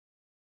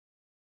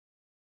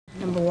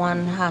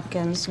1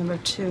 Hopkins, number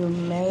 2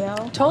 Mayo.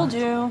 Told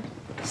you.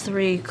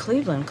 3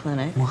 Cleveland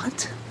Clinic.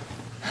 What?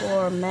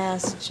 4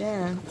 Mass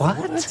Gen.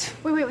 What?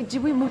 Wait,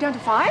 did we move down to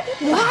 5?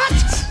 What?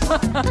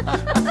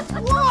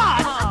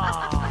 What?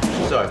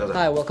 Sorry,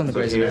 Hi, welcome to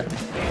Grey's Anatomy.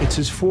 It's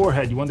his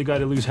forehead. You want the guy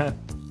to lose head?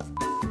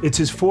 It's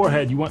his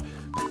forehead. You want...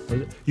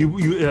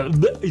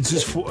 it's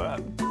his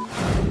forehead.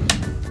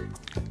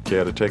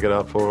 Care to take it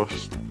out for a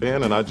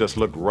spin? And I just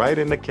looked right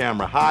in the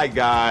camera. Hi,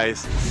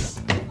 guys.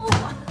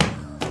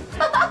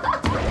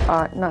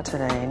 Not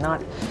today,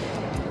 not...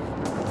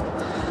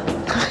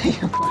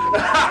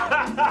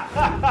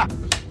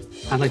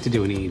 I'd like to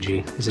do an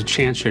EEG. There's a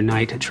chance your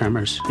night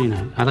tremors. You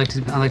know, I'd like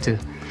to buy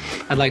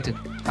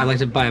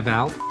a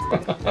valve.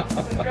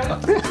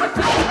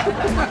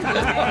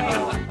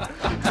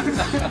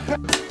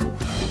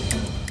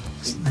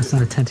 That's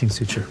not a tenting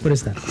suture. What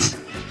is that?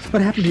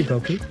 What happened to you,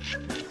 Boki?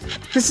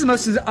 This is the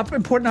most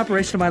important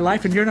operation of my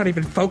life, and you're not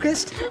even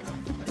focused?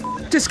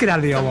 Just get out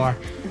of the OR.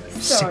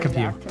 Sick of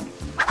you.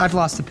 I've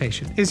lost the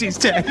patient. Izzy's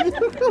dead.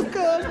 Oh,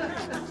 God.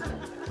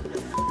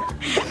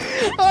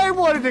 I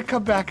wanted to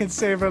come back and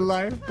save her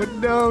life, but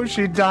no,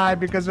 she died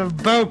because of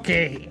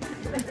Boki.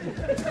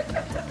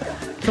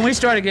 Can we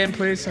start again,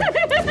 please?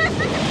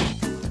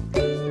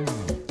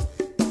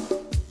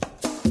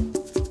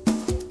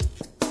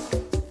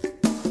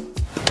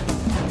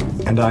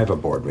 And I have a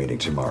board meeting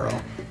tomorrow.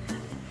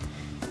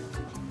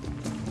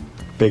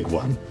 Big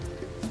one.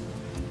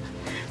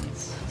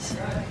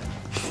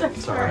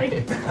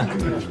 Sorry.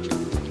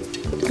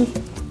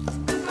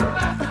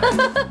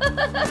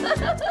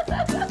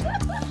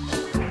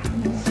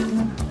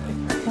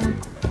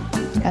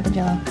 Got the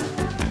jello.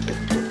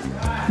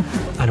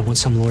 I don't want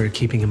some lawyer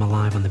keeping him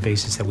alive on the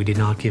basis that we did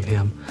not give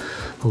him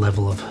a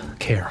level of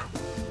care.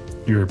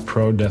 You're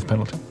pro-death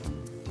penalty?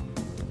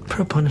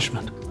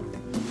 Pro-punishment.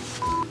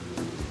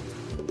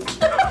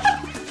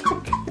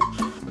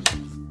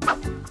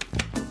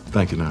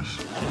 Thank you, nurse.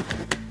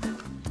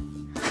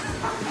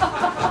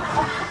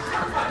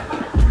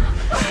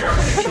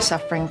 She's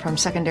suffering from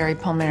secondary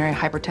pulmonary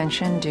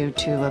hypertension due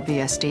to a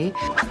VSD.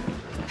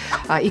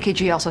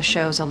 EKG also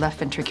shows a left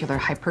ventricular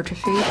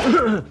hypertrophy.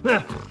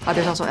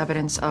 There's also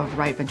evidence of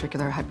right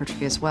ventricular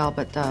hypertrophy as well,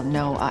 but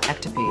no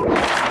ectopy.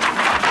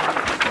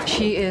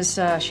 She has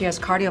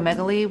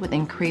cardiomegaly with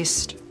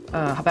increased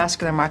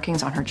vascular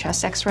markings on her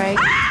chest X-ray. He's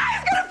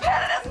got a pin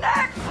in his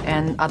neck!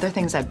 And other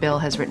things that Bill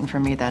has written for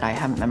me that I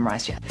haven't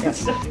memorized yet.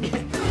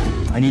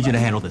 I need you to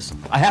handle this.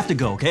 I have to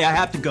go, okay? I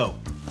have to go.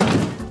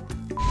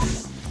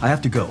 I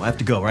have to go. I have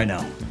to go right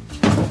now.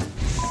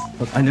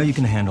 Look, I know you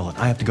can handle it.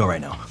 I have to go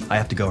right now. I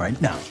have to go right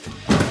now.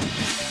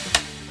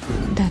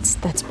 That's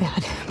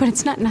bad, but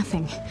it's not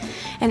nothing.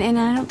 And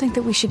I don't think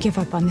that we should give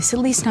up on this, at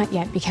least not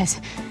yet,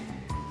 because...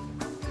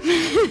 And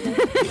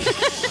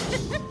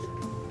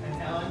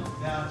Helen,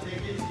 now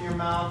take it to your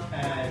mouth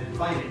and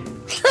bite it.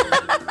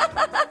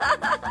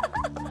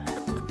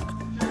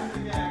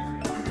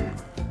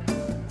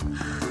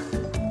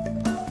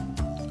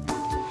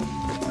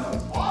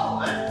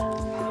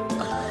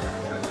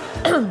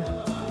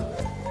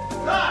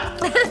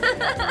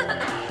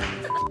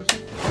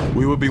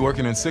 We will be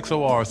working in 6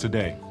 ORs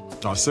today.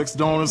 Our 6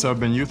 donors have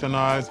been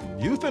euthanized.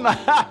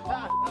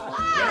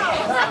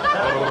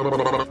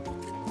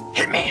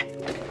 Hit me!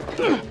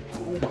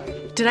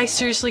 Did I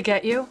seriously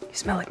get you? You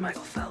smell like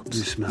Michael Phelps.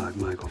 You smell like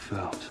Michael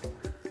Phelps.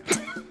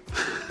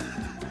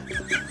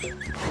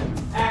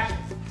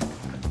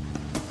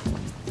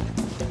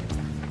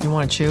 You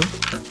want to chew?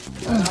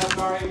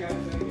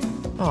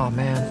 Oh,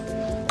 man.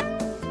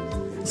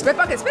 Spit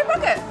bucket, spit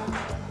bucket!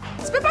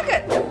 Spit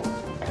bucket!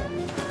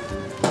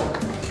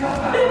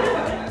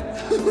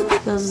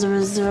 Those are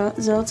the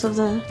results of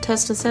the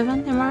test of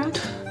 7, am I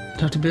right?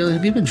 Dr. Bailey,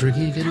 have you been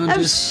drinking again on I'm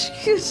this?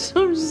 just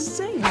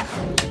saying.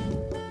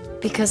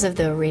 Because of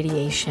the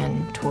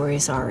radiation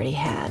Tori's already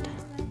had.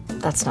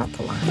 That's not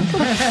the line.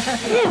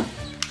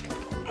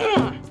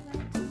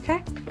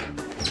 Okay.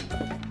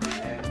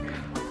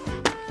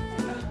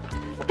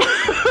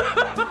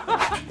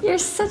 You're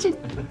such a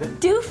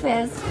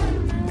doofus.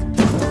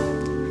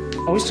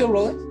 Are we still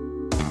rolling?